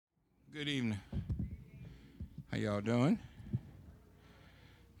Good evening. How y'all doing?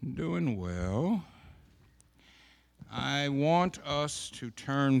 Doing well. I want us to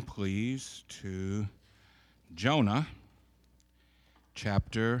turn, please, to Jonah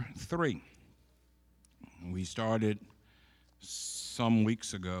chapter 3. We started some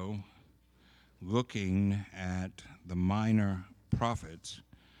weeks ago looking at the minor prophets,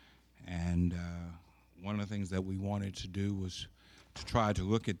 and one of the things that we wanted to do was to try to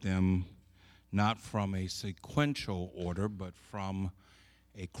look at them not from a sequential order, but from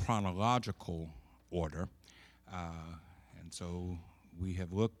a chronological order. And so we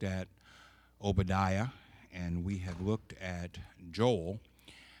have looked at Obadiah, and we have looked at Joel,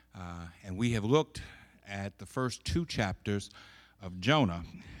 and we have looked at the first two chapters of Jonah.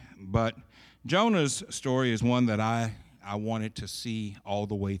 But Jonah's story is one that I wanted to see all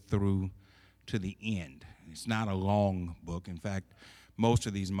the way through to the end. It's not a long book. In fact, most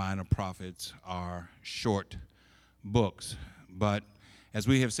of these minor prophets are short books. But as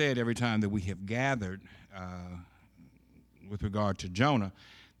we have said every time that we have gathered with regard to Jonah,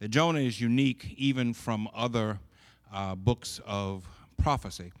 that Jonah is unique even from other books of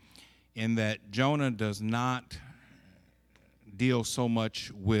prophecy, in that Jonah does not deal so much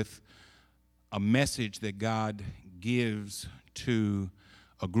with a message that God gives to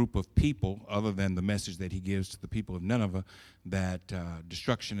a group of people, other than the message that he gives to the people of Nineveh, that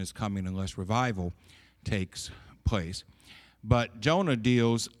destruction is coming unless revival takes place. But Jonah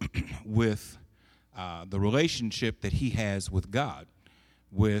deals with the relationship that he has with God,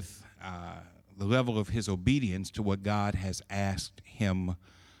 with the level of his obedience to what God has asked him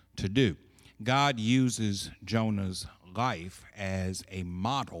to do. God uses Jonah's life as a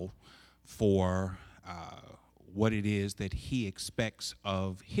model for what it is that he expects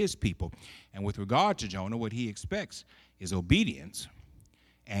of his people. And with regard to Jonah, what he expects is obedience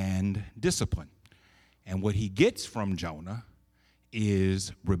and discipline. And what he gets from Jonah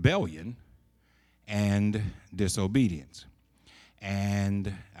is rebellion and disobedience.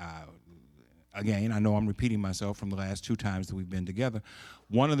 And again, I know I'm repeating myself from the last two times that we've been together.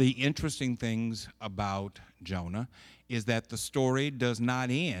 One of the interesting things about Jonah is that the story does not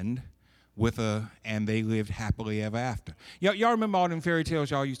end with and they lived happily ever after. Y'all remember all them fairy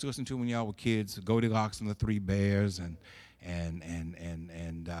tales y'all used to listen to when y'all were kids? Goldilocks and the Three Bears and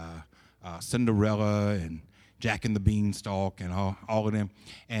Cinderella and Jack and the Beanstalk and all of them.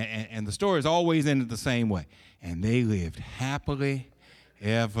 And the stories always ended the same way. And they lived happily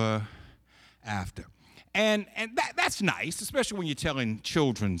ever after. And that's nice, especially when you're telling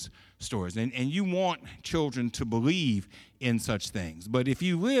children's stories. And you want children to believe in such things. But if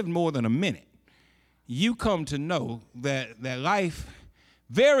you live more than a minute, you come to know that life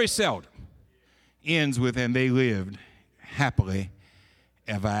very seldom ends with "and they lived happily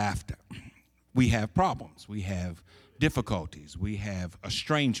ever after." We have problems. We have difficulties. We have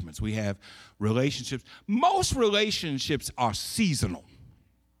estrangements. We have relationships. Most relationships are seasonal.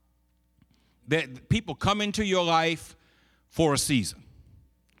 That people come into your life for a season.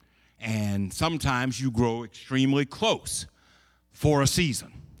 And sometimes you grow extremely close for a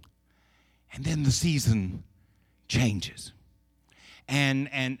season. And then the season changes. And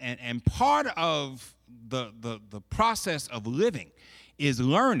part of the process of living is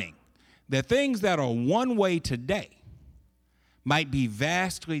learning that things that are one way today might be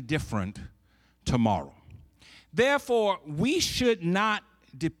vastly different tomorrow. Therefore, we should not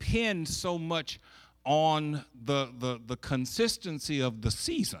depend so much on the consistency of the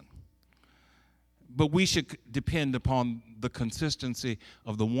season, but we should depend upon the consistency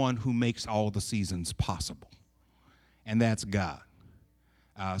of the one who makes all the seasons possible, and that's God.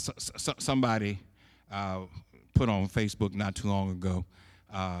 Somebody put on Facebook not too long ago,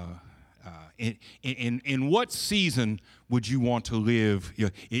 in what season would you want to live?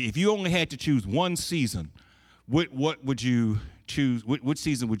 If you only had to choose one season, what would you choose? What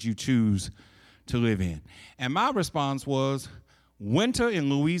season would you choose to live in? And my response was winter in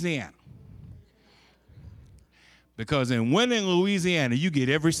Louisiana. Because in winter in Louisiana, you get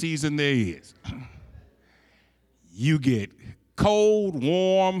every season there is. You get cold,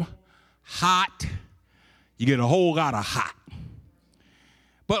 warm, hot. You get a whole lot of hot.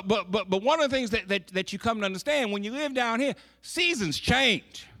 But one of the things that you come to understand when you live down here, seasons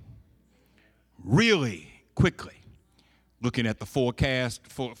change really quickly. Looking at the forecast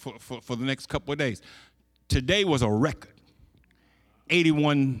for the next couple of days. Today was a record,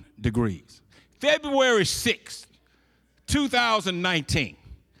 81 degrees. February 6th, 2019,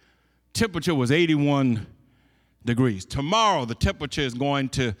 temperature was 81 degrees. Tomorrow, the temperature is going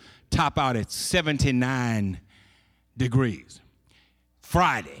to top out at 79 degrees.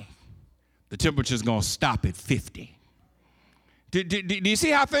 Friday, the temperature's going to stop at 50. Do you see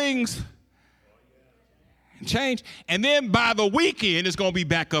how things change? And then by the weekend, it's going to be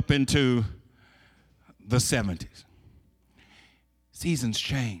back up into the 70s. Seasons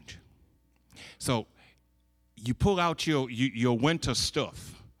change. So you pull out your winter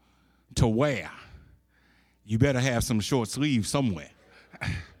stuff to wear. You better have some short sleeves somewhere.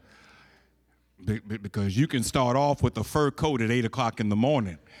 Because you can start off with a fur coat at 8 o'clock in the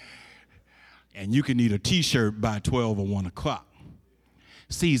morning, and you can need a T-shirt by 12 or 1 o'clock.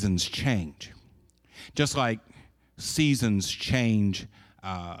 Seasons change. Just like seasons change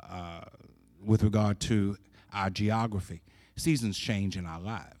with regard to our geography. Seasons change in our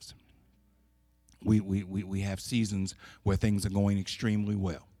lives. We have seasons where things are going extremely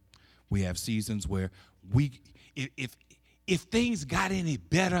well. We have seasons where if things got any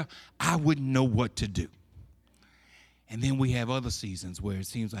better, I wouldn't know what to do. And then we have other seasons where it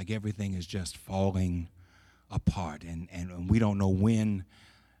seems like everything is just falling apart, and we don't know when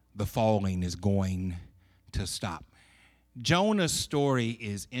the falling is going to stop. Jonah's story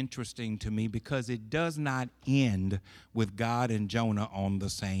is interesting to me because it does not end with God and Jonah on the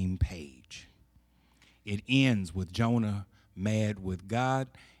same page. It ends with Jonah mad with God,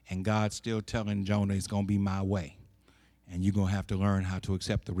 and God still telling Jonah it's going to be my way. And you're going to have to learn how to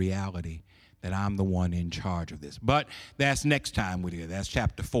accept the reality that I'm the one in charge of this. But that's next time we're here. That's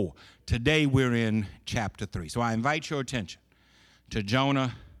chapter 4. Today we're in chapter 3. So I invite your attention to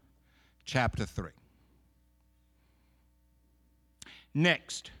Jonah chapter 3.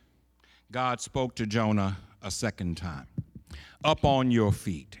 Next, God spoke to Jonah a second time. Up on your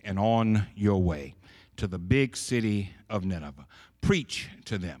feet and on your way to the big city of Nineveh. Preach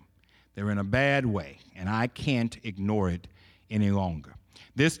to them. They're in a bad way, and I can't ignore it any longer.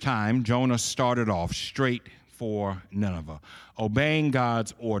 This time, Jonah started off straight for Nineveh, obeying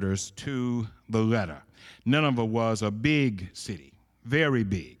God's orders to the letter. Nineveh was a big city, very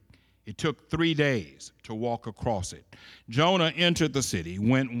big. It took 3 days to walk across it. Jonah entered the city,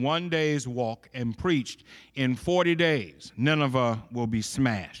 went 1 day's walk, and preached, in 40 days, Nineveh will be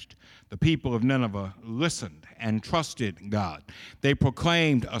smashed. The people of Nineveh listened and trusted God. They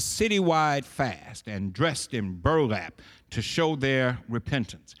proclaimed a citywide fast and dressed in burlap to show their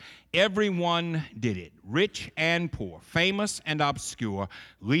repentance. Everyone did it, rich and poor, famous and obscure,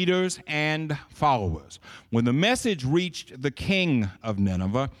 leaders and followers. When the message reached the king of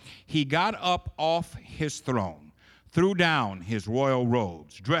Nineveh, he got up off his throne, threw down his royal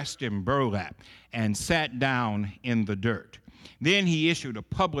robes, dressed in burlap, and sat down in the dirt. Then he issued a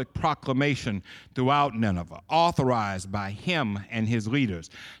public proclamation throughout Nineveh, authorized by him and his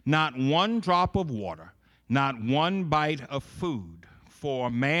leaders. Not one drop of water, not one bite of food for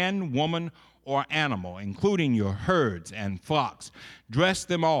man, woman, or animal, including your herds and flocks. Dress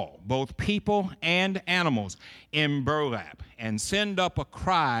them all, both people and animals, in burlap, and send up a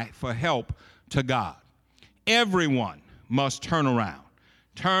cry for help to God. Everyone must turn around.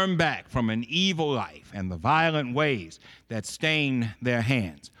 Turn back from an evil life and the violent ways that stain their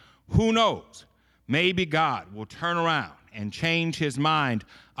hands. Who knows? Maybe God will turn around and change his mind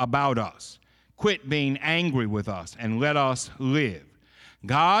about us. Quit being angry with us and let us live.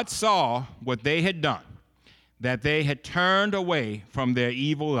 God saw what they had done, that they had turned away from their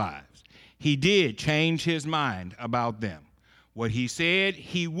evil lives. He did change his mind about them. What he said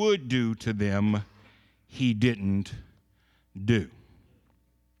he would do to them, he didn't do.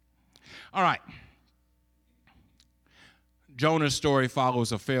 All right. Jonah's story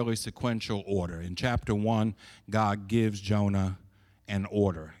follows a fairly sequential order. In chapter 1, God gives Jonah an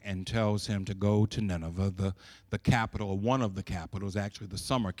order and tells him to go to Nineveh, the capital, or one of the capitals, actually the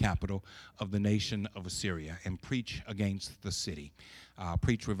summer capital of the nation of Assyria, and preach against the city.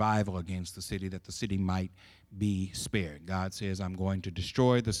 Preach revival against the city, that the city might be spared. God says, I'm going to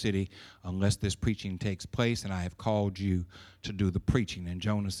destroy the city unless this preaching takes place, and I have called you to do the preaching. And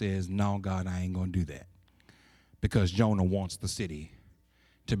Jonah says, no, God, I ain't going to do that, because Jonah wants the city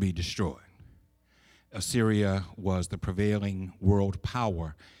to be destroyed. Assyria was the prevailing world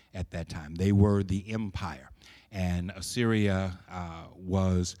power at that time. They were the empire, and Assyria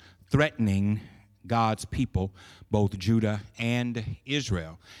was threatening God's people, both Judah and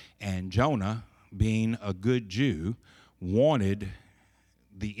Israel. And Jonah, being a good Jew, wanted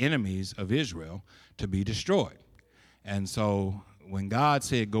the enemies of Israel to be destroyed. And so when God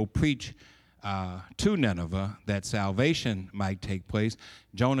said, go preach to Nineveh that salvation might take place,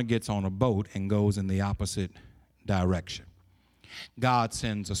 Jonah gets on a boat and goes in the opposite direction. God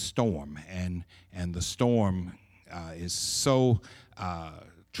sends a storm, and the storm is so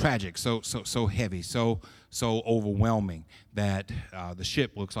tragic, so heavy, so overwhelming that the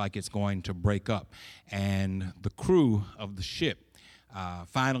ship looks like it's going to break up. And the crew of the ship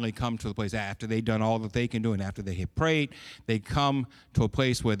finally come to the place after they've done all that they can do, and after they have prayed, they come to a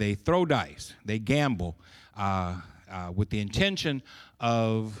place where they throw dice, they gamble, with the intention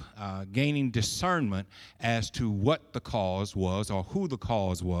of gaining discernment as to what the cause was or who the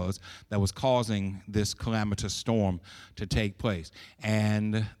cause was that was causing this calamitous storm to take place.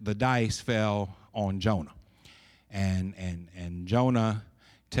 And the dice fell on Jonah. And Jonah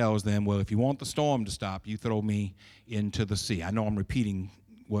tells them, well, if you want the storm to stop, you throw me into the sea. I know I'm repeating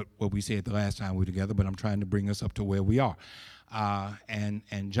what we said the last time we were together, but I'm trying to bring us up to where we are. And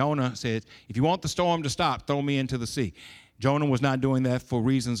Jonah says, if you want the storm to stop, throw me into the sea. Jonah was not doing that for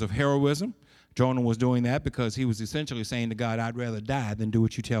reasons of heroism. Jonah was doing that because he was essentially saying to God, I'd rather die than do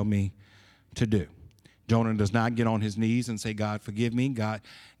what you tell me to do. Jonah does not get on his knees and say, God, forgive me. God,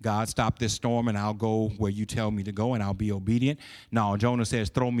 stop this storm, and I'll go where you tell me to go, and I'll be obedient. No, Jonah says,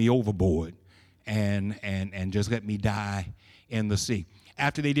 throw me overboard and just let me die in the sea.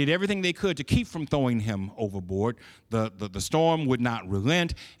 After they did everything they could to keep from throwing him overboard, the storm would not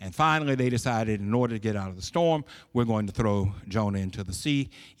relent, and finally they decided in order to get out of the storm, we're going to throw Jonah into the sea.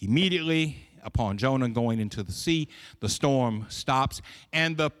 Immediately upon Jonah going into the sea, the storm stops,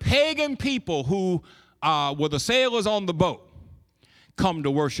 and the pagan people who were the sailors on the boat come to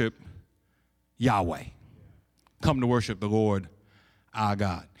worship Yahweh, come to worship the Lord our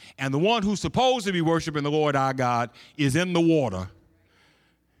God. And the one who's supposed to be worshiping the Lord our God is in the water,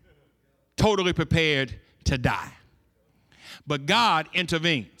 totally prepared to die. But God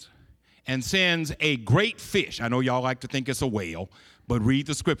intervenes and sends a great fish. I know y'all like to think it's a whale, but read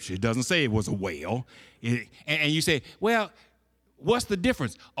the scripture. It doesn't say it was a whale. And you say, well, what's the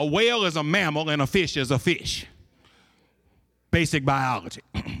difference? A whale is a mammal and a fish is a fish. Basic biology,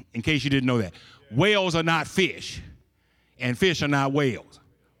 in case you didn't know that. Whales are not fish, and fish are not whales.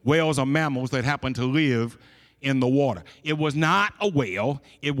 Whales are mammals that happen to live in the water. It was not a whale,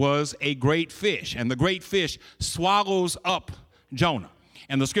 it was a great fish, and the great fish swallows up Jonah.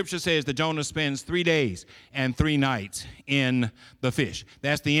 And the scripture says that Jonah spends 3 days and 3 nights in the fish.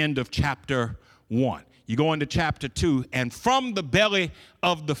 That's the end of chapter 1. You go into chapter 2, and from the belly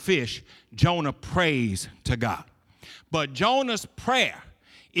of the fish, Jonah prays to God. But Jonah's prayer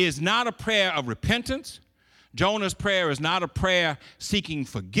is not a prayer of repentance. Jonah's prayer is not a prayer seeking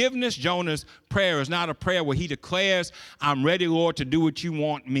forgiveness. Jonah's prayer is not a prayer where he declares, I'm ready, Lord, to do what you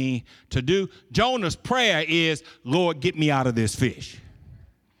want me to do. Jonah's prayer is, Lord, get me out of this fish.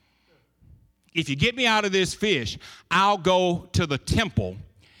 If you get me out of this fish, I'll go to the temple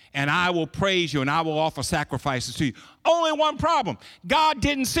and I will praise you and I will offer sacrifices to you. Only one problem. God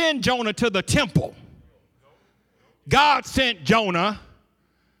didn't send Jonah to the temple. God sent Jonah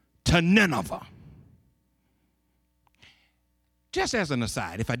to Nineveh. Just as an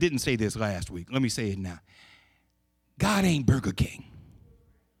aside, if I didn't say this last week, let me say it now. God ain't Burger King.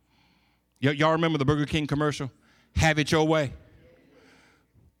 Y'all remember the Burger King commercial? Have it your way.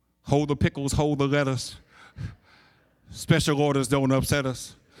 Hold the pickles, hold the lettuce. Special orders don't upset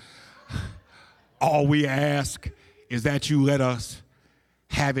us. All we ask is that you let us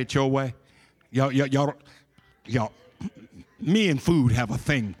have it your way. Y'all, me and food have a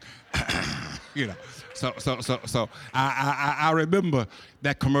thing, you know. So I remember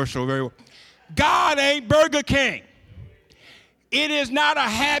that commercial very well. God ain't Burger King. It is not a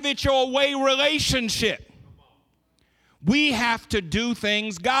have it your way relationship. We have to do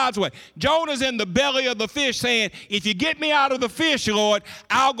things God's way. Jonah's in the belly of the fish saying, if you get me out of the fish, Lord,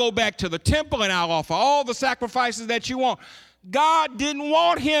 I'll go back to the temple and I'll offer all the sacrifices that you want. God didn't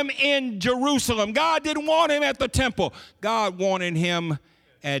want him in Jerusalem. God didn't want him at the temple. God wanted him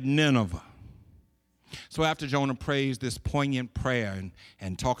at Nineveh. So after Jonah prays this poignant prayer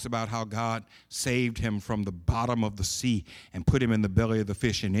and talks about how God saved him from the bottom of the sea and put him in the belly of the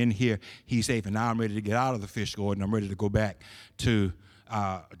fish, and in here he's safe, and now I'm ready to get out of the fish, Lord, and I'm ready to go back to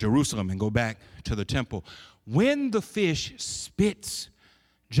Jerusalem and go back to the temple. When the fish spits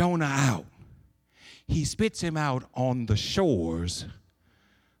Jonah out, he spits him out on the shores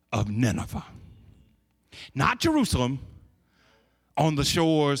of Nineveh. Not Jerusalem, on the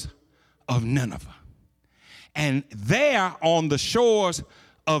shores of Nineveh. And there on the shores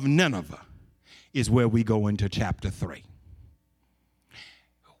of Nineveh is where we go into chapter 3.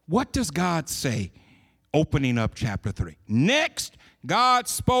 What does God say opening up chapter 3? Next, God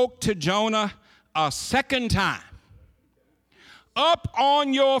spoke to Jonah a second time. Up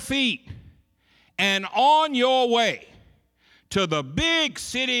on your feet and on your way to the big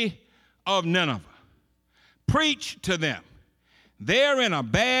city of Nineveh. Preach to them They're in a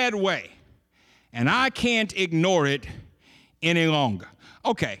bad way, and I can't ignore it any longer.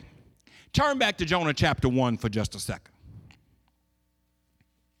 Okay, turn back to Jonah chapter 1 for just a second.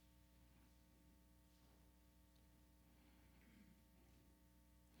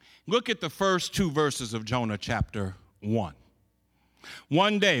 Look at the first 2 verses of Jonah chapter 1.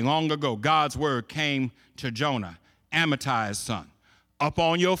 One day, long ago, God's word came to Jonah, Amittai's son, up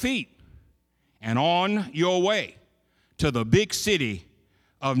on your feet and on your way to the big city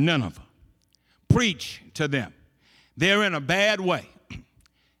of Nineveh. Preach to them. They're in a bad way,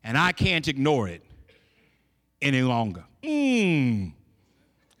 and I can't ignore it any longer.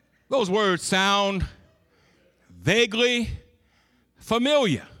 Those words sound vaguely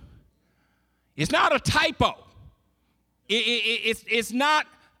familiar. It's not a typo. It's not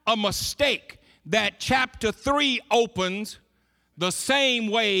a mistake that chapter 3 opens the same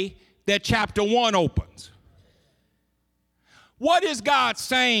way that chapter 1 opens. What is God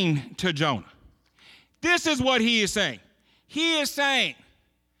saying to Jonah? This is what he is saying. He is saying,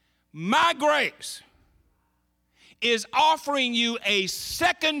 my grace is offering you a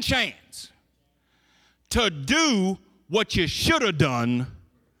second chance to do what you should have done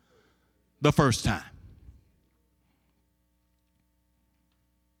the first time.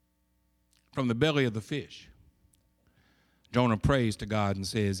 From the belly of the fish, Jonah prays to God and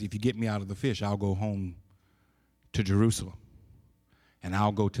says, if you get me out of the fish, I'll go home to Jerusalem, and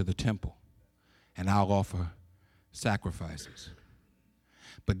I'll go to the temple, and I'll offer sacrifices.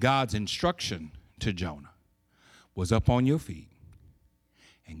 But God's instruction to Jonah was up on your feet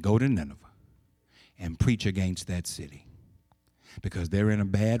and go to Nineveh and preach against that city, because they're in a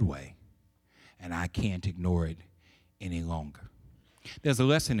bad way, and I can't ignore it any longer. There's a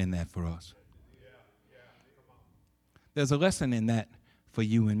lesson in that for us. There's a lesson in that for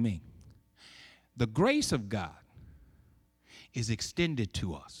you and me. The grace of God is extended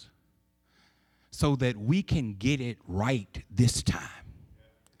to us so that we can get it right this time,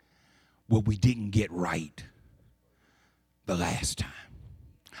 what we didn't get right the last time.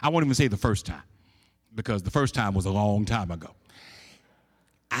 I won't even say the first time, because the first time was a long time ago.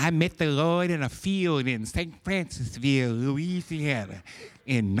 I met the Lord in a field in St. Francisville, Louisiana,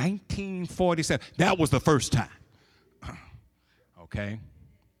 in 1947. That was the first time. Okay?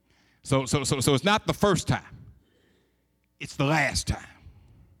 So it's not the first time. It's the last time.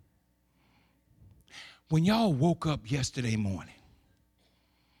 When y'all woke up yesterday morning,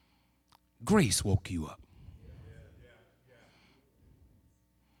 grace woke you up.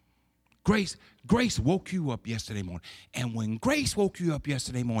 Grace woke you up yesterday morning. And when grace woke you up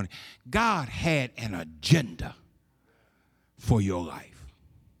yesterday morning, God had an agenda for your life.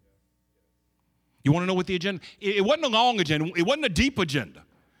 You want to know what the agenda? It wasn't a long agenda. It wasn't a deep agenda.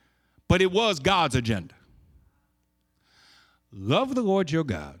 But it was God's agenda. Love the Lord your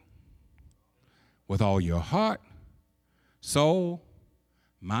God with all your heart, soul,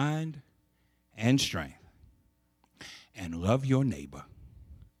 mind, and strength. And love your neighbor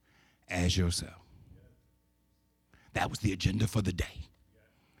as yourself. That was the agenda for the day.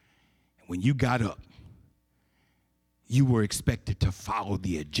 And when you got up, you were expected to follow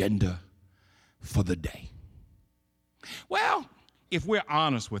the agenda for the day. Well, if we're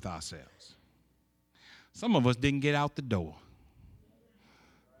honest with ourselves, some of us didn't get out the door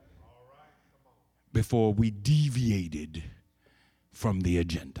before we deviated from the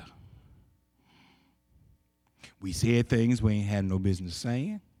agenda. We said things we ain't had no business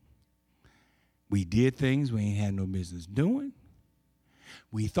saying. We did things we ain't had no business doing.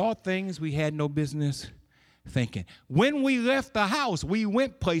 We thought things we had no business thinking. When we left the house, we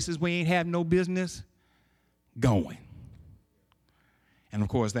went places we ain't have no business going. And of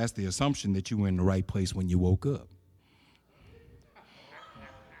course, that's the assumption that you were in the right place when you woke up.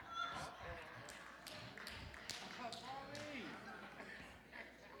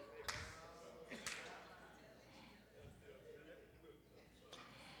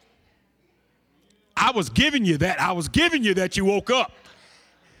 I was giving you that. I was giving you that you woke up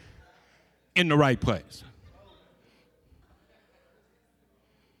in the right place.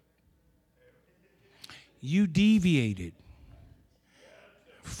 You deviated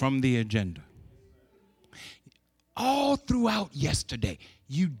from the agenda. All throughout yesterday,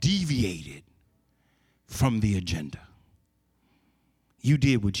 you deviated from the agenda. You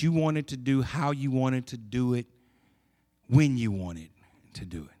did what you wanted to do, how you wanted to do it, when you wanted to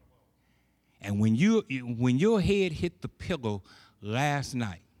do it. And when your head hit the pillow last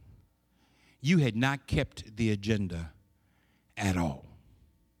night, you had not kept the agenda at all.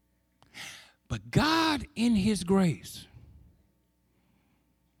 But God, in his grace,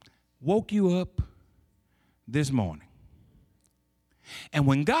 woke you up this morning And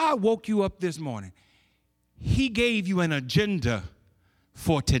when God woke you up this morning, he gave you an agenda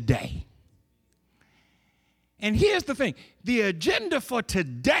for today. And here's the thing. The agenda for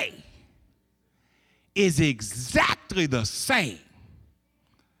today is exactly the same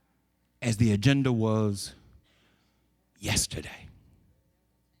as the agenda was yesterday.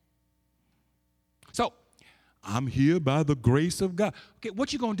 So, I'm here by the grace of God. Okay,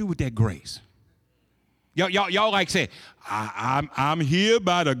 what you gonna do with that grace? Y'all like say, I'm here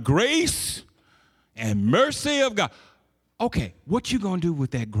by the grace and mercy of God. Okay, what you gonna do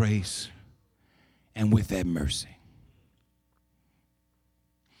with that grace and with that mercy?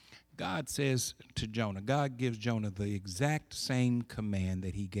 God says to Jonah, God gives Jonah the exact same command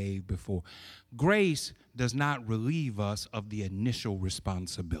that he gave before. Grace does not relieve us of the initial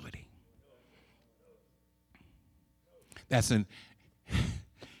responsibility. That's an,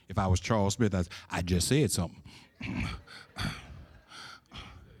 if I was Charles Smith, I just said something.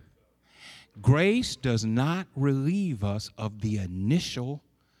 Grace does not relieve us of the initial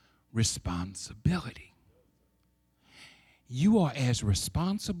responsibility. You are as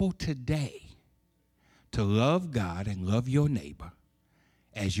responsible today to love God and love your neighbor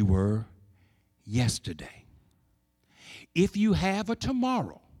as you were yesterday. If you have a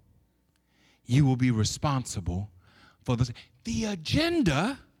tomorrow, you will be responsible for the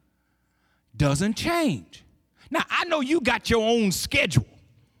agenda doesn't change. Now, I know you got your own schedule.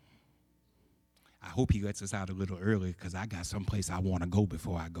 I hope he gets us out a little early because I got someplace I want to go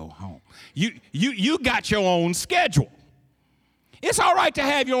before I go home. You got your own schedule. It's all right to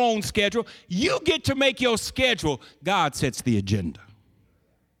have your own schedule. You get to make your schedule. God sets the agenda.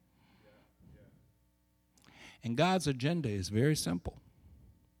 And God's agenda is very simple.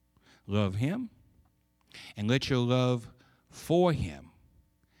 Love him and let your love for him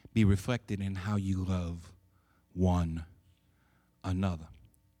be reflected in how you love one another.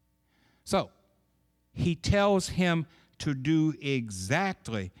 So, he tells him to do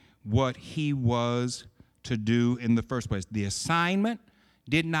exactly what he was to do in the first place. The assignment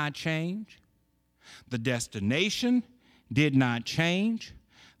did not change. The destination did not change.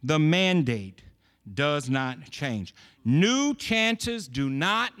 The mandate does not change. New chances do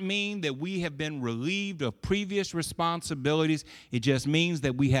not mean that we have been relieved of previous responsibilities. It just means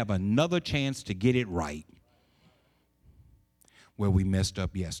that we have another chance to get it right where we messed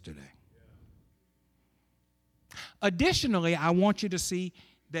up yesterday. Additionally, I want you to see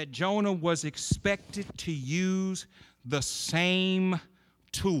that Jonah was expected to use the same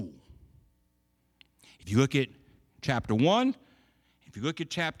tool. If you look at chapter 1, if you look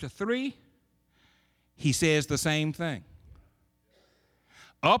at chapter 3, he says the same thing.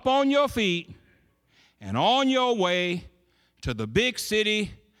 Up on your feet and on your way to the big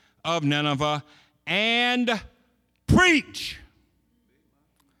city of Nineveh and preach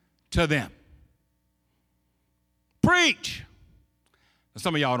to them. Preach.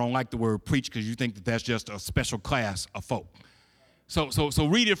 Some of y'all don't like the word preach because you think that that's just a special class of folk. So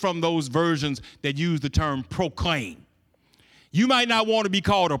read it from those versions that use the term proclaim. You might not want to be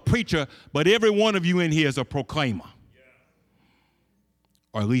called a preacher, but every one of you in here is a proclaimer.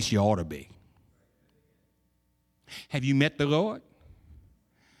 Or at least you ought to be. Have you met the Lord?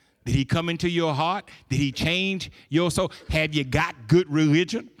 Did he come into your heart? Did he change your soul? Have you got good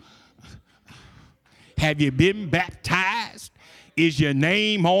religion? Have you been baptized? Is your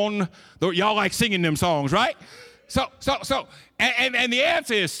name on? Y'all like singing them songs, right? And the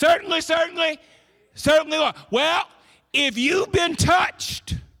answer is certainly. Well, if you've been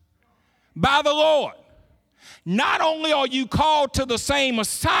touched by the Lord, not only are you called to the same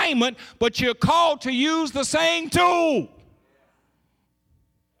assignment, but you're called to use the same tool.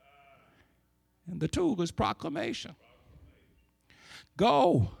 And the tool is proclamation.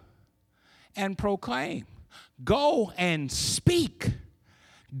 Go and proclaim. Go and speak.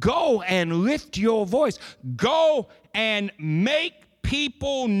 Go and lift your voice. Go and make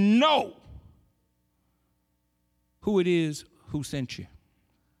people know who it is who sent you.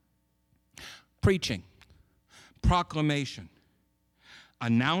 Preaching, proclamation,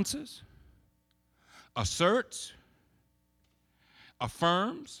 announces, asserts,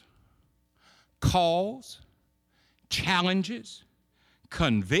 affirms, calls, challenges,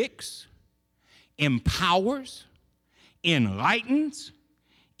 convicts, empowers, enlightens,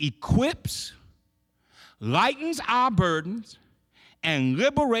 equips, lightens our burdens, and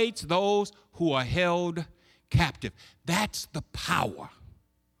liberates those who are held captive. That's the power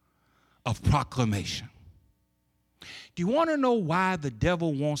of proclamation. Do you want to know why the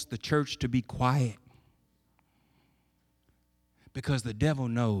devil wants the church to be quiet? Because the devil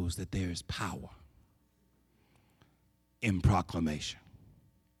knows that there is power in proclamation.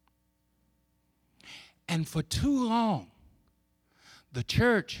 And for too long, the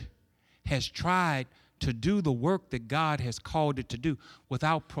church has tried to do the work that God has called it to do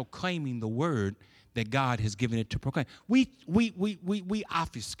without proclaiming the word that God has given it to proclaim. We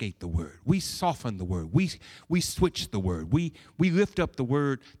obfuscate the word. We soften the word. We switch the word. We lift up the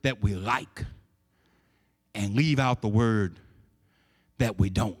word that we like and leave out the word that we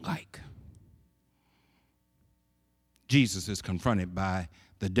don't like. Jesus is confronted by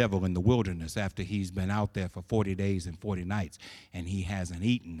the devil in the wilderness after he's been out there for 40 days and 40 nights and he hasn't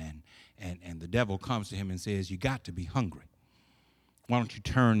eaten, and the devil comes to him and says, you got to be hungry. Why don't you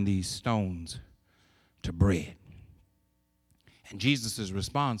turn these stones to bread? And Jesus'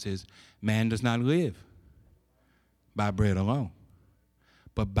 response is, man does not live by bread alone,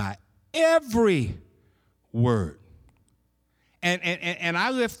 but by every word. And I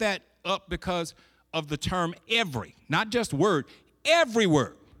lift that up because of the term every, not just word, every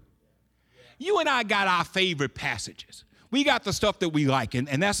word. You and I got our favorite passages. We got the stuff that we like, and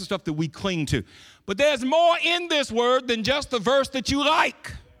that's the stuff that we cling to. But there's more in this word than just the verse that you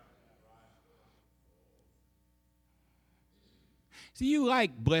like. See, you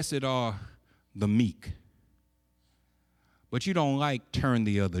like blessed are the meek, but you don't like turn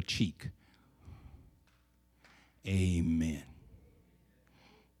the other cheek. Amen.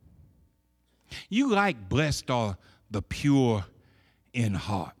 You like blessed are the pure in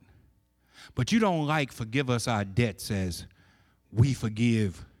heart, but you don't like forgive us our debts as we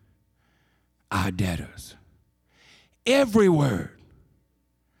forgive our debtors. Every word,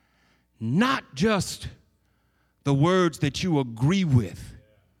 not just the words that you agree with,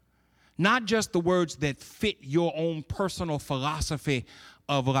 not just the words that fit your own personal philosophy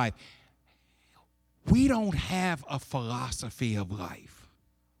of life. We don't have a philosophy of life.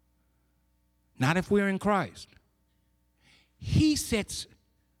 Not if we're in Christ. He sets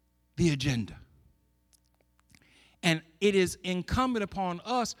the agenda. And it is incumbent upon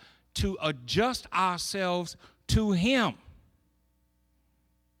us to adjust ourselves to him.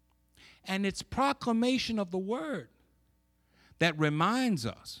 And it's proclamation of the word that reminds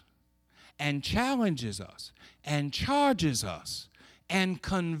us and challenges us and charges us and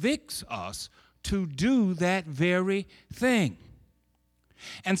convicts us to do that very thing.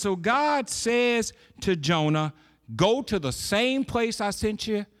 And so God says to Jonah, go to the same place I sent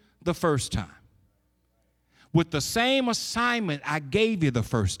you the first time, with the same assignment I gave you the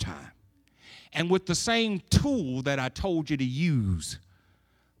first time, and with the same tool that I told you to use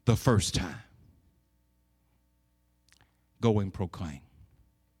the first time. Go and proclaim.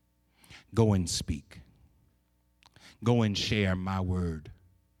 Go and speak. Go and share my word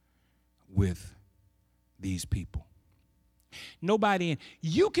with these people. Nobody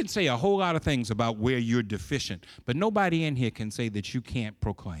you can say a whole lot of things about where you're deficient, but nobody in here can say that you can't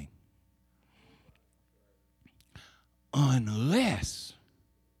proclaim. Unless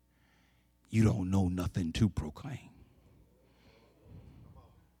you don't know nothing to proclaim.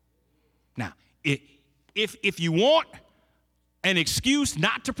 Now, if you want an excuse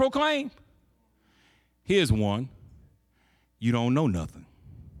not to proclaim, here's one. You don't know nothing.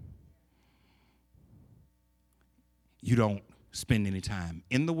 You don't spend any time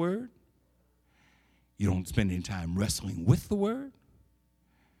in the Word. You don't spend any time wrestling with the Word.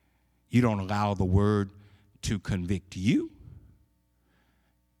 You don't allow the Word to convict you.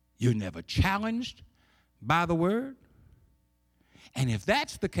 You're never challenged by the Word. And if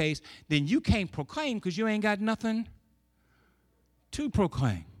that's the case, then you can't proclaim because you ain't got nothing to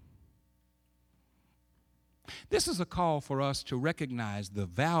proclaim. This is a call for us to recognize the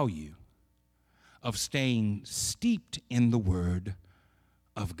value of staying steeped in the Word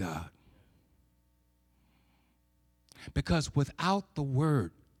of God. Because without the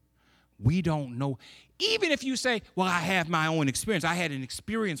Word, we don't know. Even if you say, well, I have my own experience. I had an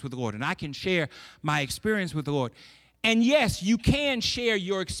experience with the Lord, and I can share my experience with the Lord. And yes, you can share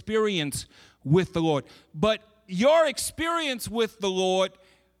your experience with the Lord, but your experience with the Lord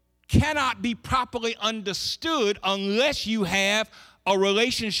cannot be properly understood unless you have a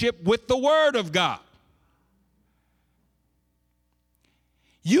relationship with the Word of God.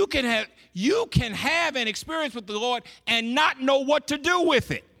 You can have an experience with the Lord and not know what to do with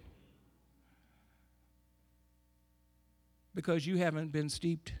it because you haven't been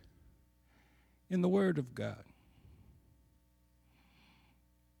steeped in the Word of God.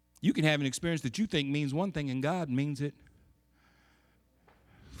 You can have an experience that you think means one thing and God means it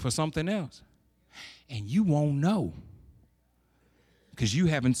for something else. And you won't know because you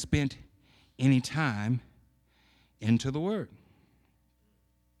haven't spent any time into the Word.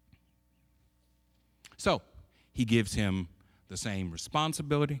 So, He gives him the same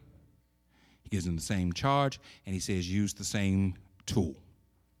responsibility. He gives him the same charge, and he says, use the same tool.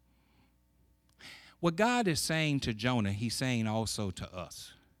 What God is saying to Jonah, he's saying also to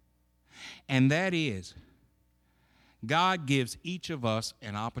us. And that is, God gives each of us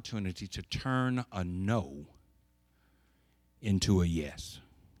an opportunity to turn a no into a yes.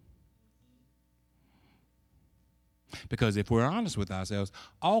 Because if we're honest with ourselves,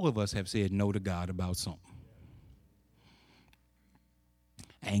 all of us have said no to God about something.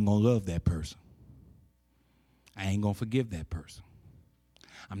 I ain't going to love that person. I ain't going to forgive that person.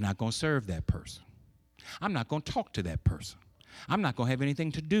 I'm not going to serve that person. I'm not going to talk to that person. I'm not going to have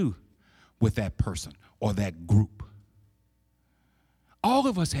anything to do with that person or that group. All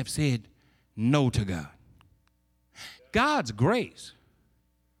of us have said no to God. God's grace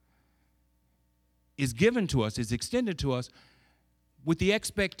is given to us, is extended to us with the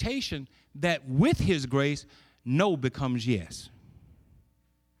expectation that with his grace, no becomes yes.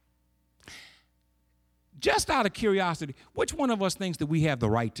 Just out of curiosity, which one of us thinks that we have the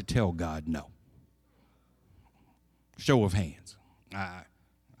right to tell God no? Show of hands.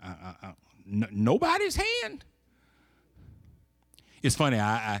 Nobody's hand. It's funny.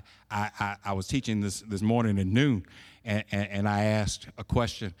 I was teaching this morning at noon, and I asked a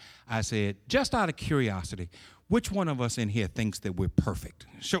question. I said, just out of curiosity, which one of us in here thinks that we're perfect?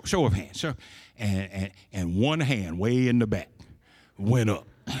 Show of hands. Show. And one hand way in the back went up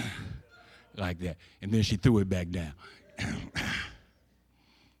like that, and then she threw it back down.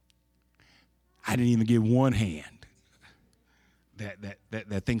 I didn't even get one hand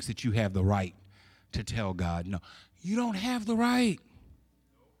that thinks that you have the right to tell God no. You don't have the right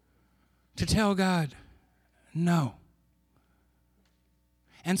to tell God no.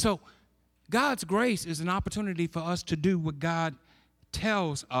 And so God's grace is an opportunity for us to do what God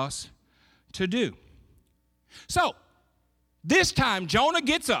tells us to do. So this time Jonah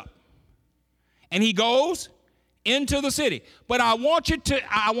gets up and he goes into the city. But I want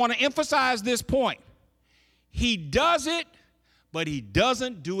to emphasize this point. He does it, but he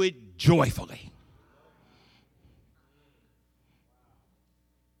doesn't do it joyfully.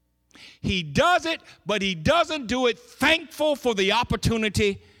 He does it, but he doesn't do it thankful for the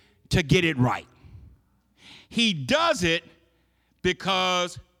opportunity to get it right. He does it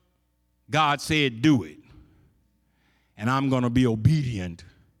because God said do it. And I'm going to be obedient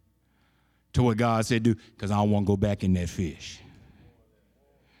to what God said do, because I don't want to go back in that fish.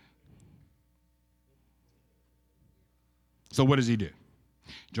 So what does he do?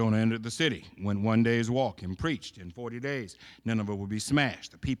 Jonah entered the city, went one day's walk, and preached. In 40 days, Nineveh would be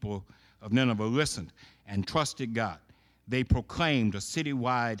smashed. The people of Nineveh listened and trusted God. They proclaimed a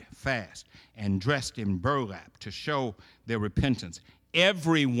citywide fast and dressed in burlap to show their repentance.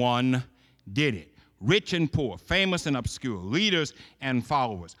 Everyone did it. Rich and poor, famous and obscure, leaders and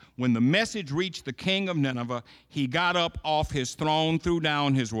followers. When the message reached the king of Nineveh, he got up off his throne, threw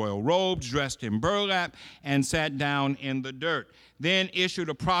down his royal robes, dressed in burlap, and sat down in the dirt. Then issued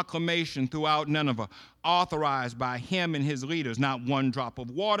a proclamation throughout Nineveh, authorized by him and his leaders: not one drop of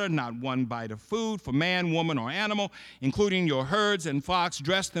water, not one bite of food for man, woman, or animal, including your herds and flocks.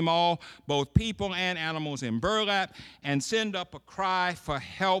 Dress them all, both people and animals, in burlap, and send up a cry for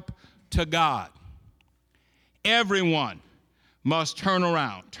help to God. Everyone must turn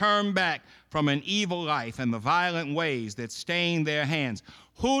around, turn back from an evil life and the violent ways that stain their hands.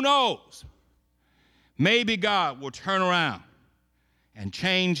 Who knows? Maybe God will turn around and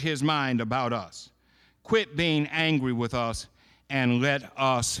change his mind about us. Quit being angry with us and let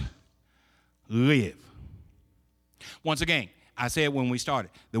us live. Once again, I said when we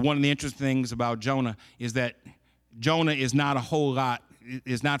started that one of the interesting things about Jonah is that Jonah is not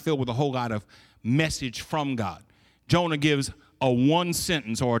filled with a whole lot of message from God. Jonah gives a one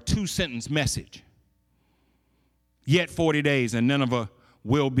sentence or a two sentence message. Yet 40 days and Nineveh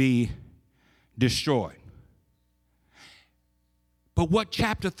will be destroyed. But what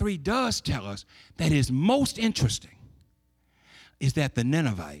chapter 3 does tell us that is most interesting is that the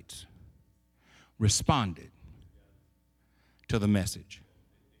Ninevites responded to the message.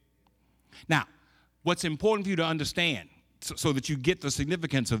 Now, what's important for you to understand so that you get the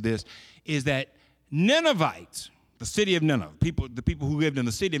significance of this is that Ninevites, the city of Nineveh, the people who lived in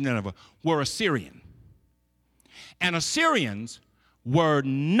the city of Nineveh, were Assyrian. And Assyrians were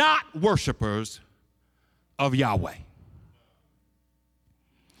not worshipers of Yahweh.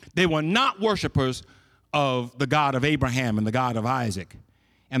 They were not worshipers of the God of Abraham and the God of Isaac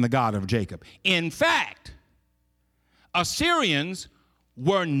and the God of Jacob. In fact, Assyrians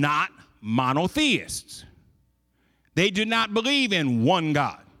were not monotheists. They did not believe in one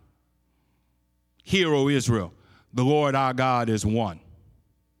God. Hear, O Israel, the Lord our God is one.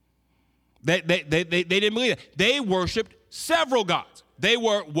 They didn't believe that. They worshiped several gods. They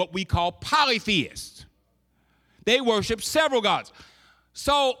were what we call polytheists. They worshiped several gods.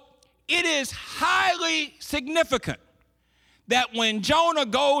 So it is highly significant that when Jonah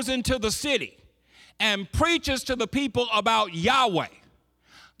goes into the city and preaches to the people about Yahweh,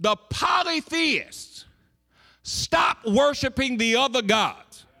 the polytheists stop worshiping the other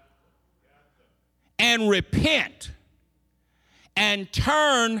gods and repent and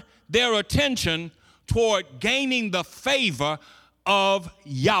turn their attention toward gaining the favor of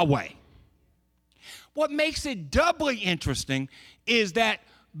Yahweh. What makes it doubly interesting is that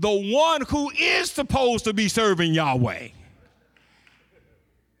the one who is supposed to be serving Yahweh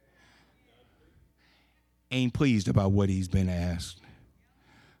ain't pleased about what he's been asked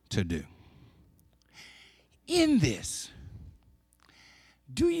to do. In this,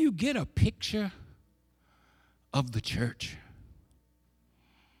 do you get a picture of the church?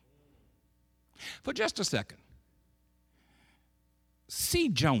 For just a second, see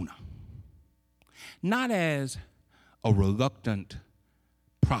Jonah not as a reluctant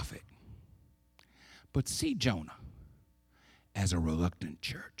prophet, but see Jonah as a reluctant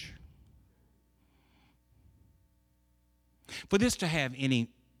church. For this to have any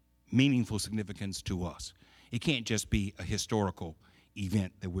meaningful significance to us, it can't just be a historical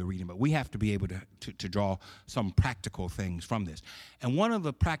event that we're reading, but we have to be able to draw some practical things from this. And one of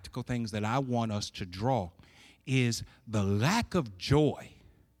the practical things that I want us to draw is the lack of joy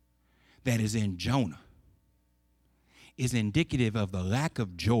that is in Jonah is indicative of the lack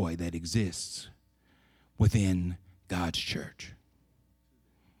of joy that exists within God's church.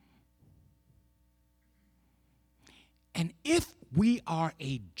 And if we are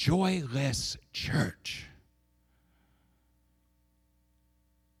a joyless church,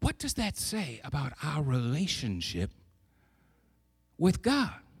 what does that say about our relationship with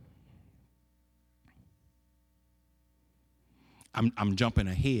God? I'm jumping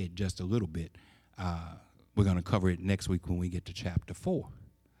ahead just a little bit. We're going to cover it next week when we get to chapter 4.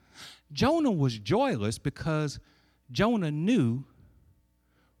 Jonah was joyless because Jonah knew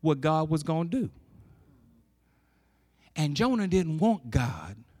what God was going to do. And Jonah didn't want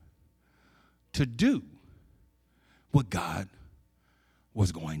God to do what God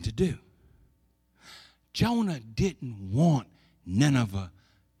was going to do. Jonah didn't want Nineveh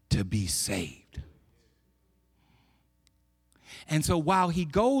to be saved. And so while he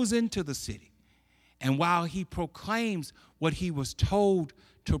goes into the city and while he proclaims what he was told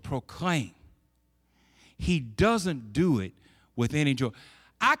to proclaim, he doesn't do it with any joy.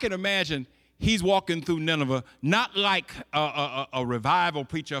 I can imagine he's walking through Nineveh, not like a revival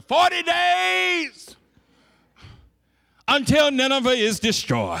preacher, 40 days until Nineveh is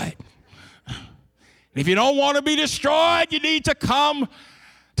destroyed. If you don't want to be destroyed, you need to come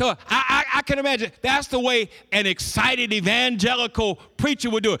to, I can imagine that's the way an excited evangelical preacher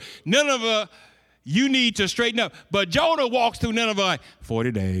would do it. Nineveh, you need to straighten up. But Jonah walks through Nineveh like,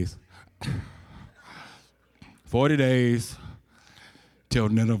 40 days. 40 days till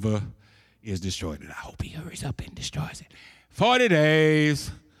Nineveh is destroyed. And I hope he hurries up and destroys it. 40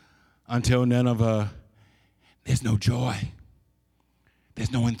 days until Nineveh. There's no joy.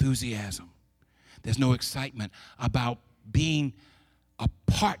 There's no enthusiasm. There's no excitement about being a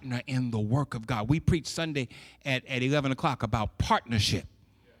partner in the work of God. We preach Sunday at 11 o'clock about partnership,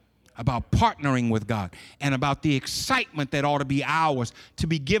 about partnering with God, and about the excitement that ought to be ours to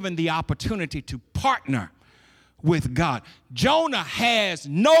be given the opportunity to partner with God. Jonah has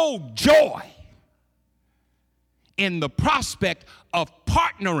no joy in the prospect of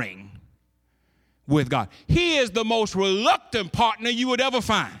partnering with God. He is the most reluctant partner you would ever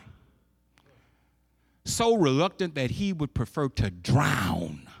find. So reluctant that he would prefer to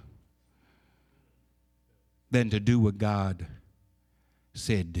drown than to do what God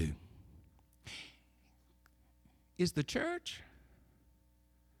said do. Is the church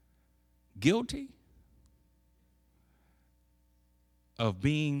guilty of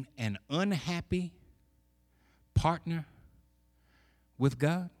being an unhappy partner with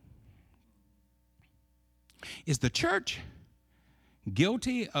God? Is the church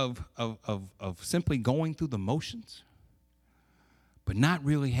guilty of simply going through the motions, but not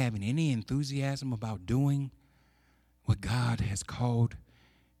really having any enthusiasm about doing what God has called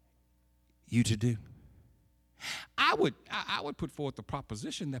you to do? I would put forth the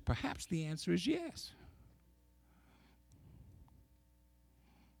proposition that perhaps the answer is yes.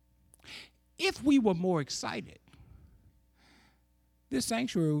 If we were more excited, this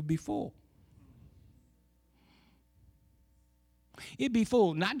sanctuary would be full. It'd be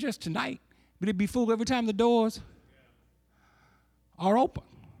full, not just tonight, but it'd be full every time the doors are open.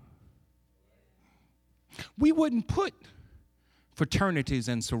 We wouldn't put fraternities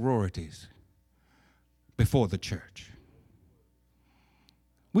and sororities before the church.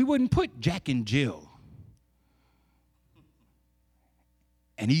 We wouldn't put Jack and Jill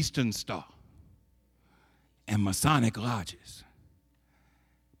and Eastern Star and Masonic lodges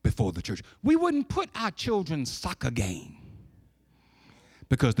before the church. We wouldn't put our children's soccer game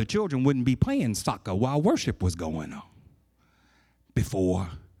because the children wouldn't be playing soccer while worship was going on before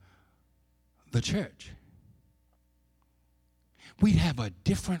the church. We'd have a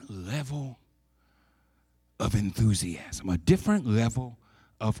different level of enthusiasm, a different level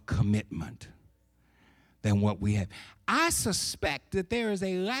of commitment than what we have. I suspect that there is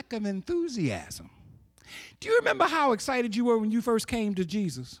a lack of enthusiasm. Do you remember how excited you were when you first came to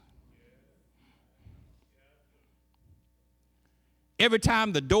Jesus? Every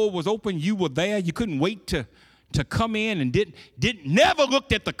time the door was open, you were there. You couldn't wait to come in and never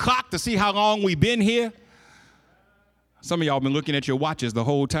looked at the clock to see how long we've been here. Some of y'all been looking at your watches the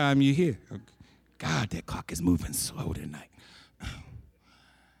whole time you're here. God, that clock is moving slow tonight.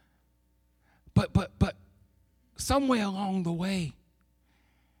 But somewhere along the way,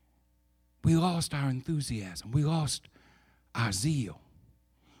 we lost our enthusiasm. We lost our zeal.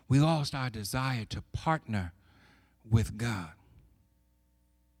 We lost our desire to partner with God.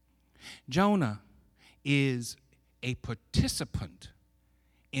 Jonah is a participant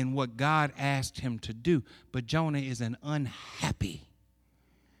in what God asked him to do, but Jonah is an unhappy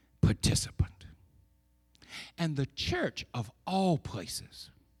participant. And the church, of all places,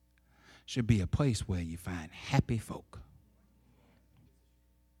 should be a place where you find happy folk.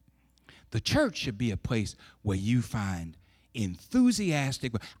 The church should be a place where you find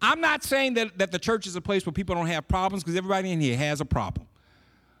enthusiastic. I'm not saying that the church is a place where people don't have problems, because everybody in here has a problem.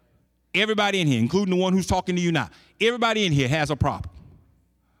 Everybody in here, including the one who's talking to you now, everybody in here has a problem.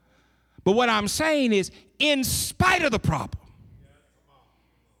 But what I'm saying is, in spite of the problem,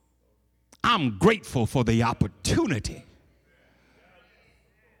 I'm grateful for the opportunity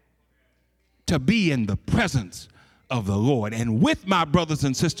to be in the presence of the Lord and with my brothers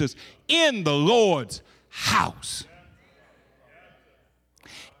and sisters in the Lord's house.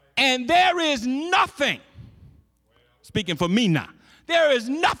 And there is nothing, speaking for me now, there is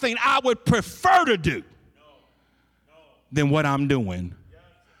nothing I would prefer to do than what I'm doing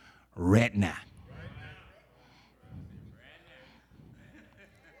right now.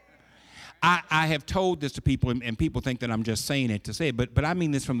 I have told this to people, and people think that I'm just saying it to say it, but I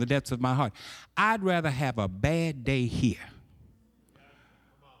mean this from the depths of my heart. I'd rather have a bad day here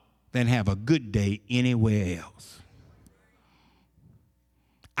than have a good day anywhere else.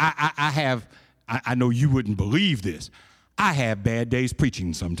 I know you wouldn't believe this. I have bad days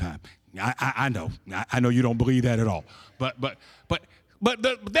preaching sometimes. I know you don't believe that at all. But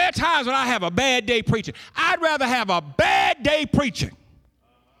there are times when I have a bad day preaching. I'd rather have a bad day preaching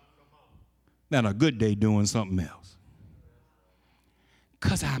than a good day doing something else.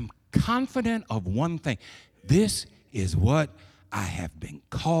 Because I'm confident of one thing. This is what I have been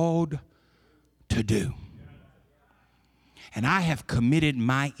called to do. And I have committed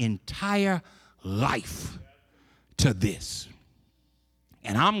my entire life to this.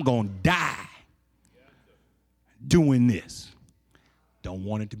 And I'm going to die doing this. Don't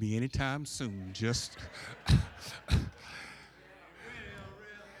want it to be anytime soon. Just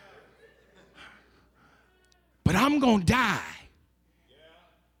but I'm going to die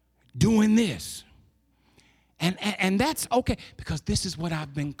doing this. And that's okay, because this is what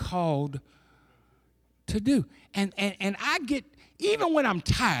I've been called to do. And I get, even when I'm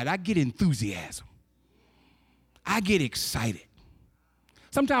tired, I get enthusiasm. I get excited.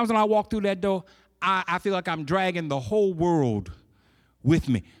 Sometimes when I walk through that door, I feel like I'm dragging the whole world with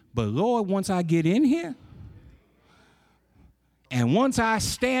me. But Lord, once I get in here, and once I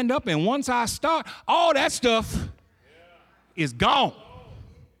stand up, and once I start, all that stuff is gone.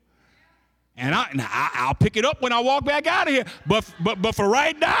 And I'll pick it up when I walk back out of here. But for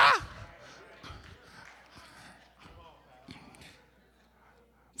right now,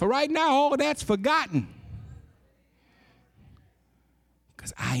 all of that's forgotten.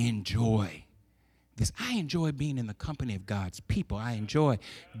 Because I enjoy this. I enjoy being in the company of God's people. I enjoy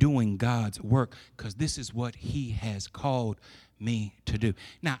doing God's work, because this is what He has called me to do.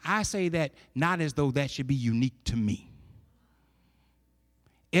 Now, I say that not as though that should be unique to me.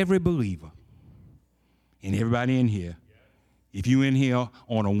 Every believer, and everybody in here, if you in here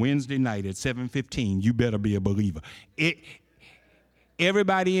on a Wednesday night at 7:15, you better be a believer.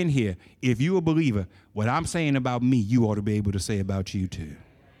 Everybody in here, if you're a believer, what I'm saying about me, you ought to be able to say about you too.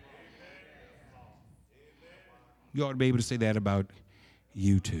 You ought to be able to say that about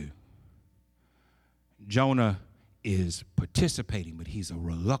you too. Jonah is participating, but he's a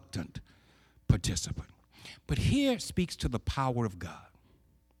reluctant participant. But here it speaks to the power of God.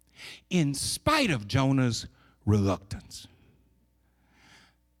 In spite of Jonah's reluctance,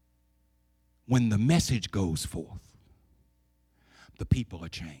 when the message goes forth, the people are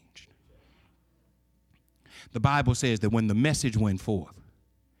changed. The Bible says that when the message went forth,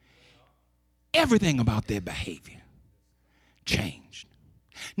 everything about their behavior changed.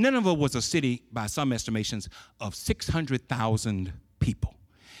 Nineveh was a city, by some estimations, of 600,000 people.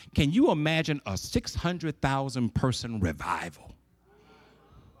 Can you imagine a 600,000 person revival?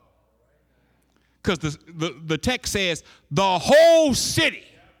 Because the text says the whole city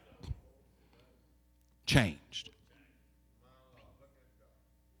changed.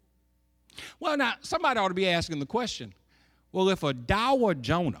 Well, now, somebody ought to be asking the question, well, if a dour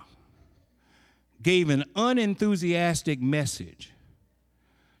Jonah gave an unenthusiastic message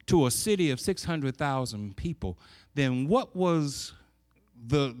to a city of 600,000 people, then what was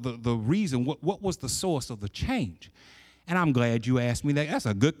the reason, what was the source of the change? And I'm glad you asked me that. That's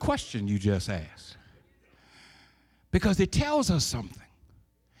a good question you just asked. Because it tells us something.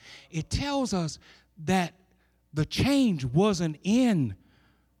 It tells us that the change wasn't in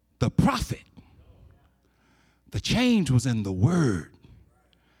the prophet. The change was in the word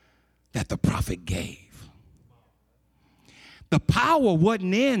that the prophet gave. The power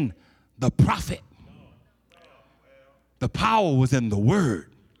wasn't in the prophet. The power was in the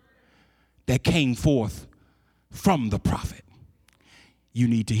word that came forth from the prophet. You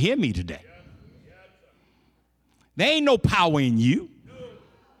need to hear me today. There ain't no power in you.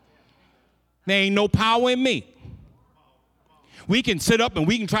 There ain't no power in me. We can sit up and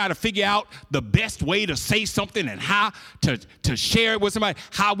we can try to figure out the best way to say something and how to share it with somebody,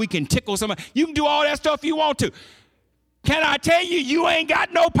 how we can tickle somebody. You can do all that stuff you want to. Can I tell you, you ain't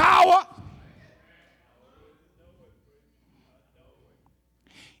got no power?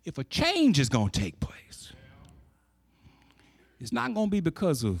 If a change is going to take place, it's not going to be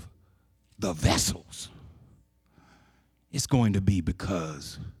because of the vessels. It's going to be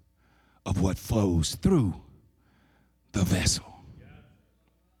because of what flows through the vessel.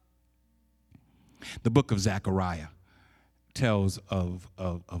 The book of Zechariah tells of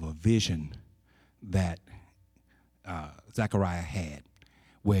a vision that Zechariah had,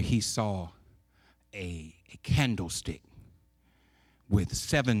 where he saw a candlestick with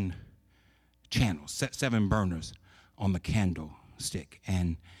 7 channels, 7 burners on the candlestick.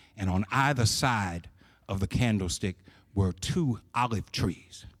 And on either side of the candlestick were 2 olive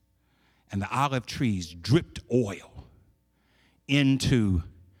trees. And the olive trees dripped oil into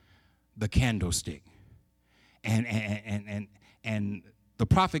the candlestick. And the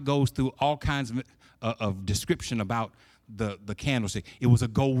prophet goes through all kinds of description about the candlestick. It was a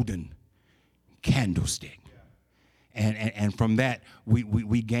golden candlestick. And from that,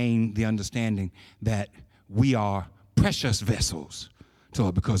 we gain the understanding that we are precious vessels.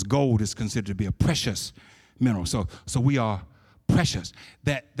 So because gold is considered to be a precious mineral. So we are precious.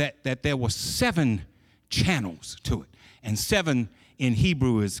 That there were 7 channels to it. And 7 in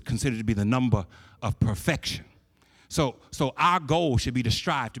Hebrew is considered to be the number of perfection. So our goal should be to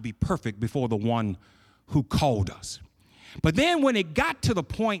strive to be perfect before the one who called us. But then when it got to the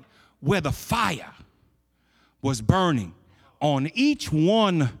point where the fire was burning on each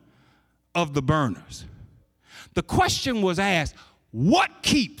one of the burners, the question was asked, what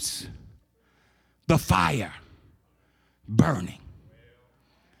keeps the fire burning?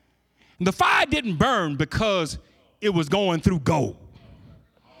 And the fire didn't burn because it was going through gold.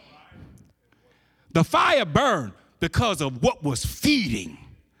 The fire burned because of what was feeding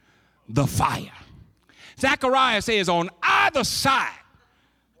the fire. Zechariah says on either side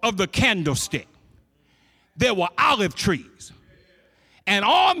of the candlestick, there were olive trees. And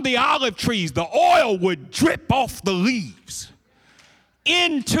on the olive trees, the oil would drip off the leaves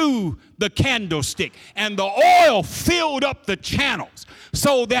into the candlestick. And the oil filled up the channels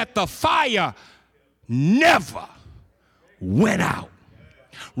so that the fire never went out.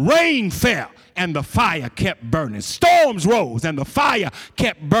 Rain fell and the fire kept burning. Storms rose and the fire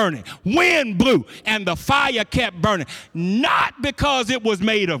kept burning. Wind blew and the fire kept burning. Not because it was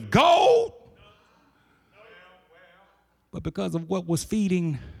made of gold, but because of what was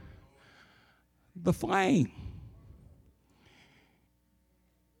feeding the flame.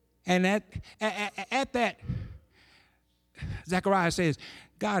 And at that, Zechariah says,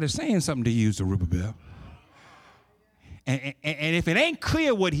 God is saying something to you, Zerubbabel. And if it ain't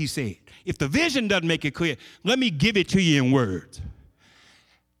clear what he said, if the vision doesn't make it clear, let me give it to you in words.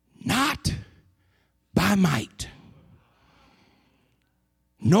 Not by might,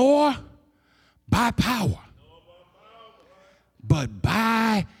 nor by power, but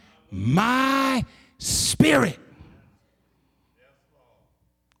by my Spirit,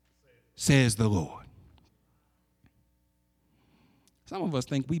 says the Lord. Some of us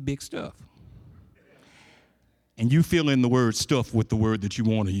think we big stuff. And you fill in the word stuff with the word that you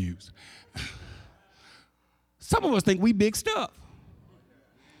want to use. Some of us think we big stuff.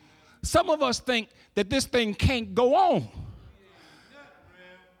 Some of us think that this thing can't go on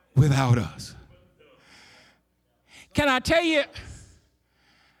without us. Can I tell you,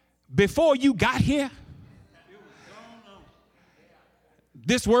 before you got here,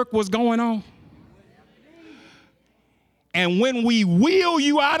 this work was going on. And when we wheel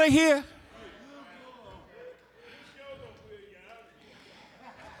you out of here,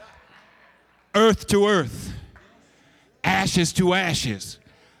 earth to earth, ashes to ashes,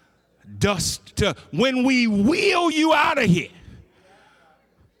 dust to, when we wheel you out of here,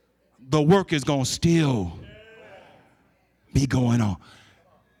 the work is going to still be going on,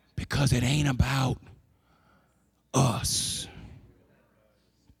 because it ain't about us.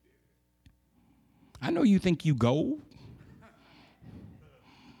 I know you think you gold.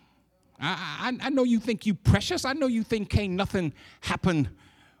 I know you think you precious. I know you think can't nothing happen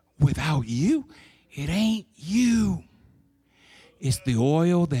without you. It ain't you. It's the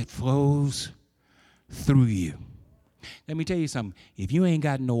oil that flows through you. Let me tell you something. If you ain't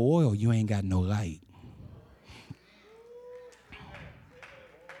got no oil, you ain't got no light.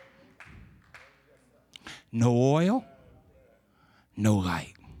 No oil, no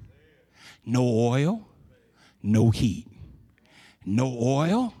light. No oil, no heat. No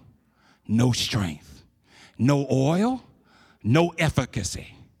oil, no strength. No oil, no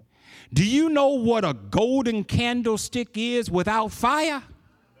efficacy. Do you know what a golden candlestick is without fire?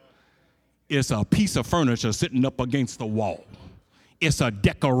 It's a piece of furniture sitting up against the wall. It's a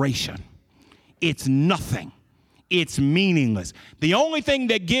decoration. It's nothing. It's meaningless. The only thing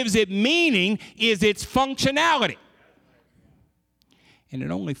that gives it meaning is its functionality. And it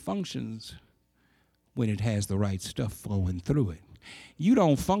only functions when it has the right stuff flowing through it. You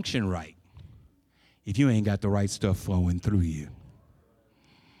don't function right if you ain't got the right stuff flowing through you.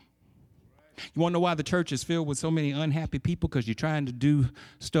 You want to know why the church is filled with so many unhappy people? Because you're trying to do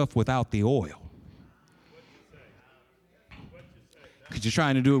stuff without the oil. Because you're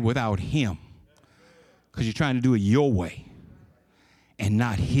trying to do it without him. Because you're trying to do it your way and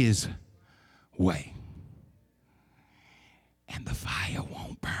not his way. And the fire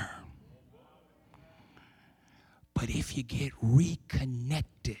won't burn. But if you get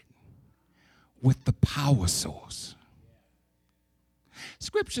reconnected with the power source,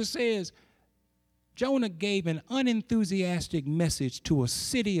 Scripture says Jonah gave an unenthusiastic message to a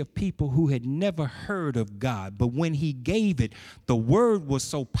city of people who had never heard of God. But when he gave it, the word was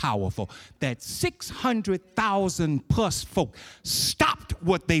so powerful that 600,000 plus folk stopped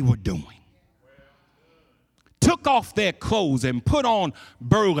what they were doing, took off their clothes and put on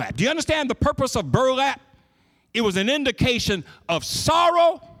burlap. Do you understand the purpose of burlap? It was an indication of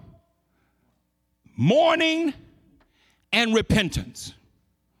sorrow, mourning, and repentance.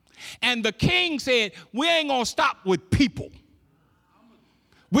 And the king said, we ain't going to stop with people.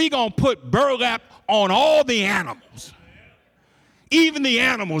 We going to put burlap on all the animals. Even the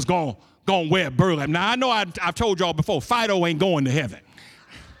animals going to wear burlap. Now, I know I've told y'all before, Fido ain't going to heaven.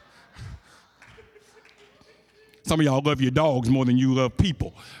 Some of y'all love your dogs more than you love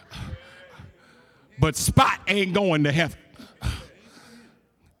people. But Spot ain't going to heaven.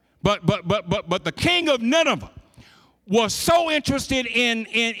 But the king of Nineveh was so interested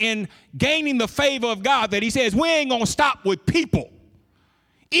in gaining the favor of God that he says, we ain't going to stop with people.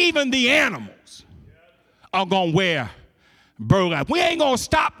 Even the animals are going to wear burlap. We ain't going to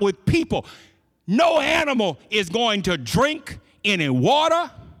stop with people. No animal is going to drink any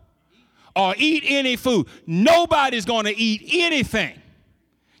water or eat any food. Nobody's going to eat anything.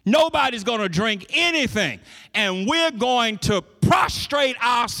 Nobody's going to drink anything. And we're going to prostrate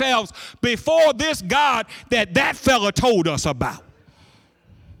ourselves before this God that fella told us about.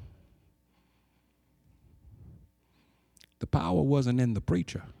 The power wasn't in the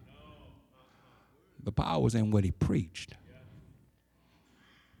preacher. The power was in what he preached.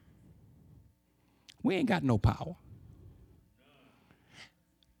 We ain't got no power.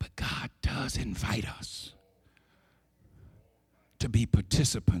 But God does invite us to be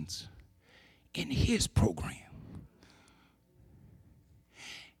participants in his program.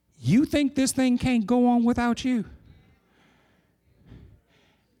 You think this thing can't go on without you?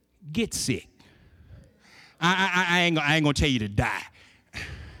 Get sick. I ain't gonna tell you to die.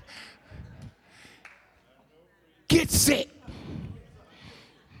 Get sick.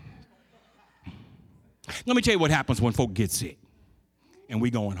 Let me tell you what happens when folk get sick and we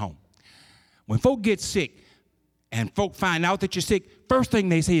going home. When folk get sick and folk find out that you're sick, first thing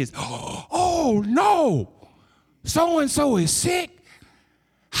they say is, oh no, so-and-so is sick.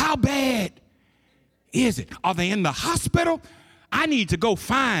 How bad is it? Are they in the hospital? I need to go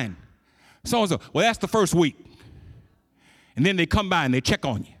find so-and-so. Well, that's the first week. And then they come by and they check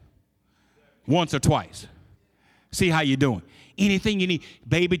on you once or twice. See how you're doing. Anything you need,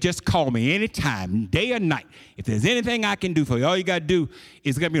 baby, just call me anytime, day or night. If there's anything I can do for you, all you got to do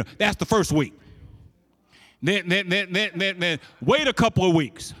is let me know. That's the first week. Then wait a couple of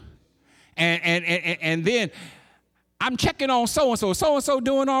weeks. And then I'm checking on so-and-so. So-and-so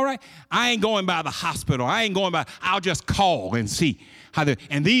doing all right? I ain't going by the hospital. I'll just call and see how they,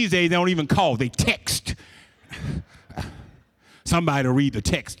 and these days they don't even call, they text. Somebody to read the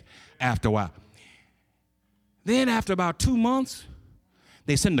text after a while. Then after about 2 months,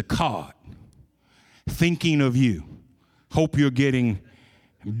 they send a card. Thinking of you. Hope you're getting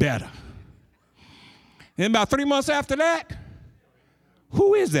better. And about 3 months after that,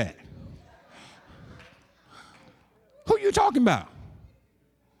 who is that? Who you talking about?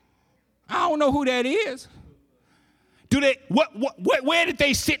 I don't know who that is. Where did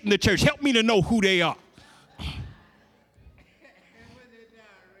they sit in the church? Help me to know who they are.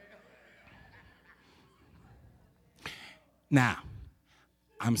 Now,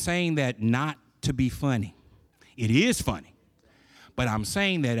 I'm saying that not to be funny. It is funny. But I'm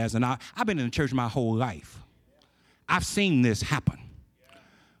saying that I've been in the church my whole life. I've seen this happen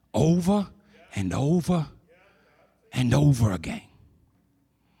over and over and over again.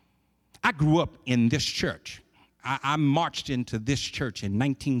 I grew up in this church. I marched into this church in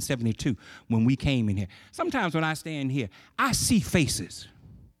 1972 when we came in here. Sometimes when I stand here, I see faces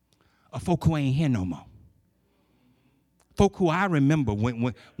of folk who ain't here no more. Folk who I remember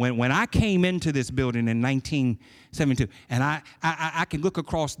when I came into this building in 1972, and I can look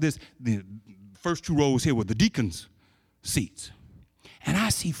across the first 2 rows here with the deacons' seats, and I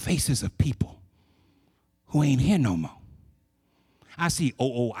see faces of people who ain't here no more. I see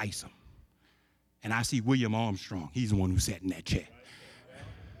O.O. Isom, and I see William Armstrong. He's the one who sat in that chair.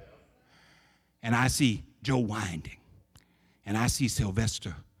 And I see Joe Winding, and I see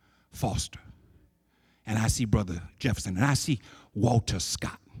Sylvester Foster. And I see Brother Jefferson, and I see Walter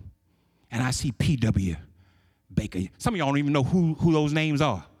Scott, and I see P.W. Baker. Some of y'all don't even know who those names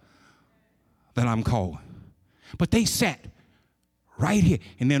are that I'm calling. But they sat right here.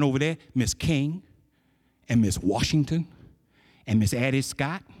 And then over there, Miss King and Miss Washington and Miss Addie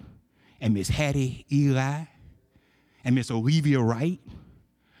Scott and Miss Hattie Eli and Miss Olivia Wright.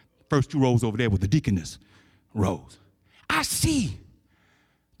 First 2 rows over there with the deaconess rows. I see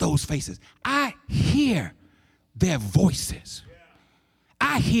those faces. I hear their voices.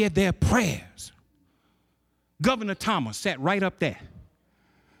 I hear their prayers. Governor Thomas sat right up there.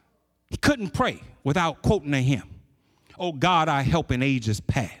 He couldn't pray without quoting a hymn. Oh God, our help in ages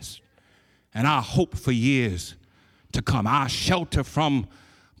past, and our hope for years to come, our shelter from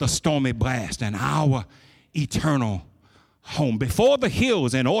the stormy blast, and our eternal home. Before the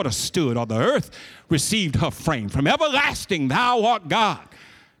hills in order stood, or the earth received her frame. From everlasting thou art God,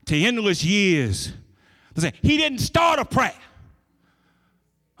 to endless years. He didn't start a prayer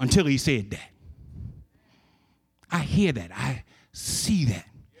until he said that. I hear that. I see that.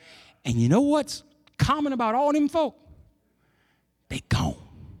 And you know what's common about all them folk? They gone.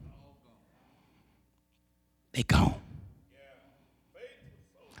 They gone.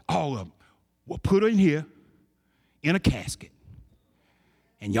 All of them were put in here in a casket.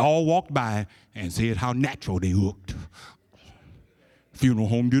 And y'all walked by and said how natural they looked. Funeral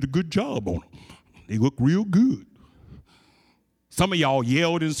home did a good job on them. They look real good. Some of y'all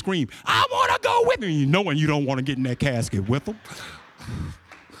yelled and screamed, I want to go with them. You know when you don't want to get in that casket with them.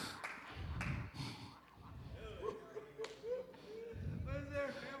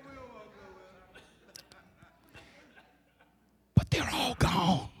 But they're all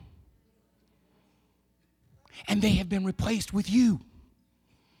gone. And they have been replaced with you.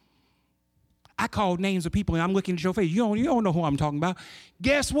 I called names of people and I'm looking at your face. You don't know who I'm talking about.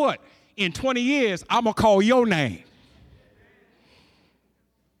 Guess what? In 20 years, I'm going to call your name.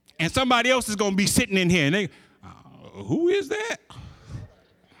 And somebody else is going to be sitting in here and they, who is that?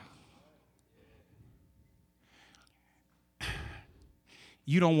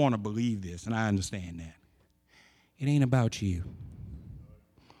 You don't want to believe this, and I understand that. It ain't about you.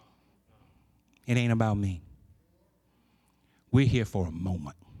 It ain't about me. We're here for a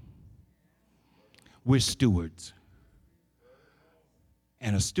moment. We're stewards.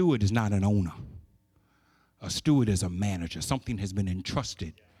 And a steward is not an owner. A steward is a manager. Something has been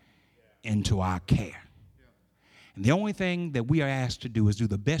entrusted into our care. And the only thing that we are asked to do is do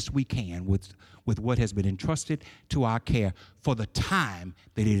the best we can with what has been entrusted to our care for the time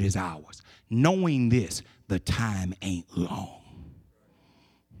that it is ours. Knowing this, the time ain't long.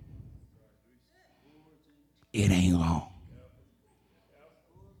 It ain't long.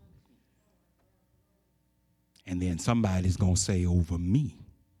 And then somebody's going to say over me,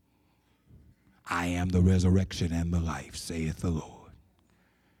 I am the resurrection and the life, saith the Lord.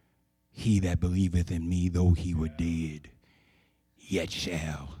 He that believeth in me, though he were dead, yet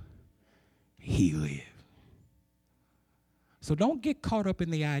shall he live. So don't get caught up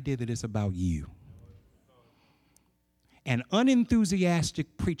in the idea that it's about you. An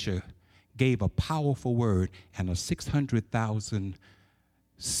unenthusiastic preacher gave a powerful word, and a 600,000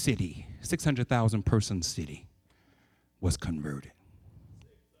 person city was converted.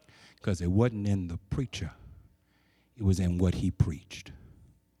 Because it wasn't in the preacher, it was in what he preached.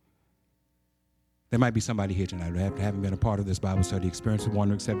 There might be somebody here tonight who haven't been a part of this Bible study experience who want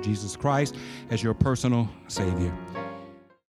to accept Jesus Christ as your personal Savior.